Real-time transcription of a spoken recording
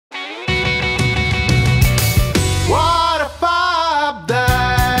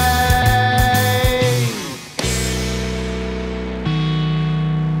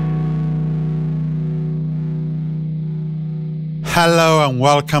Hello and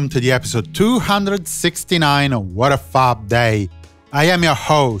welcome to the episode 269 of What a Fab Day. I am your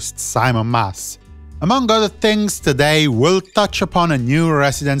host, Simon Mas. Among other things, today we'll touch upon a new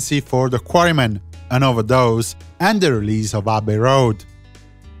residency for the Quarrymen, an overdose, and the release of Abbey Road.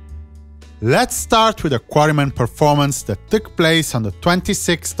 Let's start with a Quarrymen performance that took place on the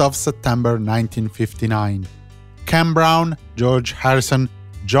 26th of September 1959. Ken Brown, George Harrison,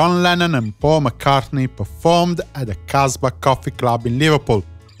 John Lennon and Paul McCartney performed at the Casbah Coffee Club in Liverpool,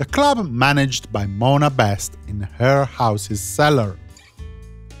 the club managed by Mona Best in her house's cellar.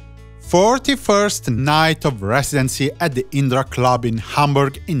 41st night of residency at the Indra Club in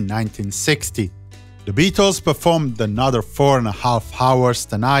Hamburg in 1960. The Beatles performed another 4.5 hours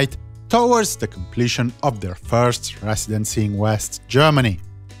the night towards the completion of their first residency in West Germany.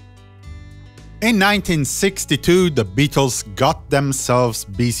 In 1962, the Beatles got themselves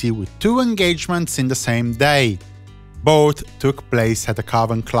busy with two engagements in the same day. Both took place at the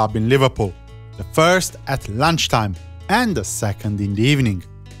Cavern Club in Liverpool, the first at lunchtime and the second in the evening.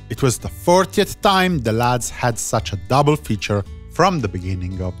 It was the 40th time the lads had such a double feature from the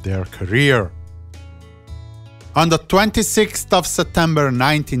beginning of their career. On the 26th of September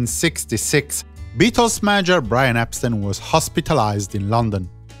 1966, Beatles manager Brian Epstein was hospitalised in London.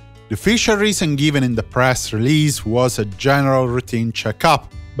 The official reason given in the press release was a general routine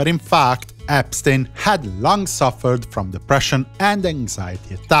checkup, but in fact, Epstein had long suffered from depression and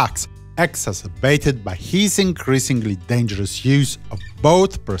anxiety attacks, exacerbated by his increasingly dangerous use of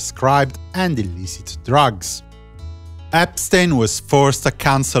both prescribed and illicit drugs. Epstein was forced to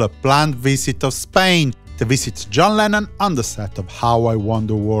cancel a planned visit to Spain to visit John Lennon on the set of How I Won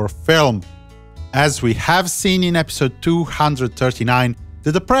the War film. As we have seen in episode 239,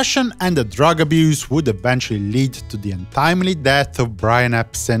 the depression and the drug abuse would eventually lead to the untimely death of Brian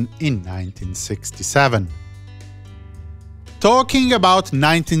Epstein in 1967. Talking about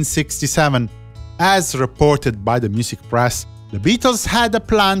 1967, as reported by the music press, the Beatles had a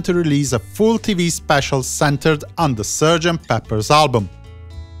plan to release a full TV special centered on the Sgt. Pepper's album.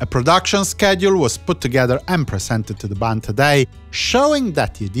 A production schedule was put together and presented to the band today, showing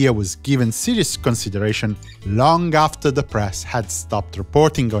that the idea was given serious consideration long after the press had stopped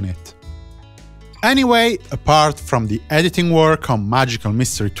reporting on it. Anyway, apart from the editing work on Magical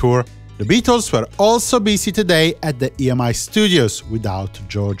Mystery Tour, the Beatles were also busy today at the EMI Studios without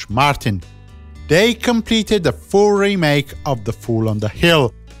George Martin. They completed a full remake of The Fool on the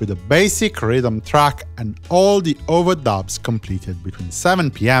Hill, with a basic rhythm track and all the overdubs completed between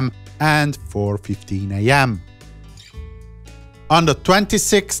 7 p.m. and 4:15 a.m. On the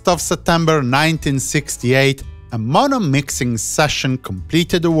 26th of September 1968, a mono-mixing session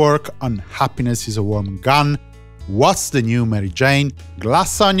completed the work on Happiness is a Warm Gun, What's the New Mary Jane,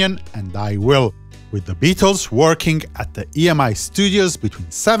 Glass Onion and I Will, with the Beatles working at the EMI Studios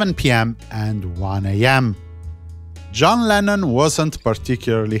between 7 p.m. and 1 a.m. John Lennon wasn't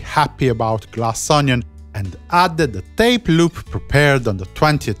particularly happy about Glass Onion and added the tape loop prepared on the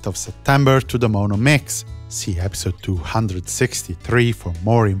 20th of September to the mono mix. See episode 263 for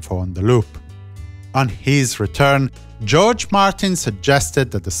more info on the loop. On his return, George Martin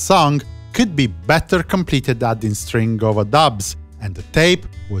suggested that the song could be better completed adding string overdubs, and the tape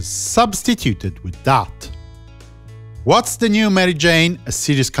was substituted with that. What's the New Mary Jane, a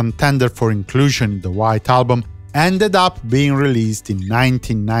serious contender for inclusion in the White Album, ended up being released in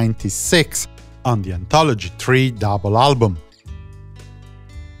 1996 on the Anthology 3 double album.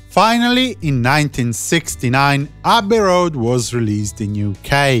 Finally, in 1969, Abbey Road was released in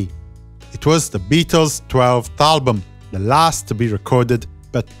UK. It was the Beatles' 12th album, the last to be recorded,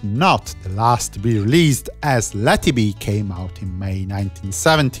 but not the last to be released, as Let It Be came out in May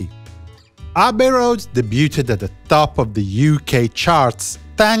 1970. Abbey Road debuted at the top of the UK charts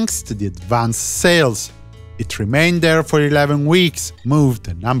thanks to the advanced sales. It remained there for 11 weeks, moved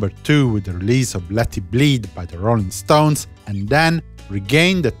to number 2 with the release of Let It Bleed by the Rolling Stones, and then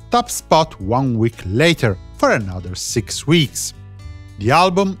regained the top spot 1 week later for another 6 weeks. The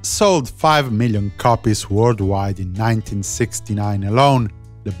album sold 5 million copies worldwide in 1969 alone,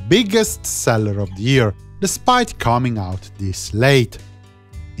 the biggest seller of the year, despite coming out this late.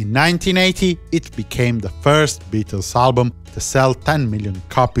 In 1980, it became the first Beatles album to sell 10 million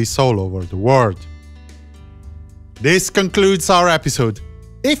copies all over the world. This concludes our episode.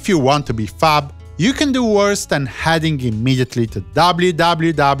 If you want to be fab, you can do worse than heading immediately to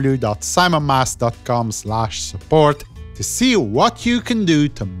www.simonmas.com/support to see what you can do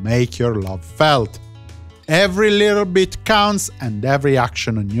to make your love felt. Every little bit counts and every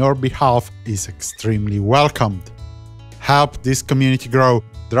action on your behalf is extremely welcomed. Help this community grow.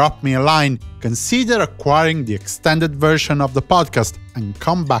 drop me a line, consider acquiring the extended version of the podcast, and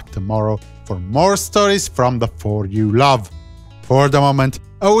come back tomorrow for more stories from the four you love. For the moment,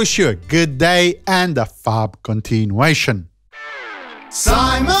 I wish you a good day and a fab continuation.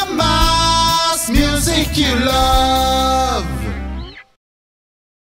 Simon Mas, music you love.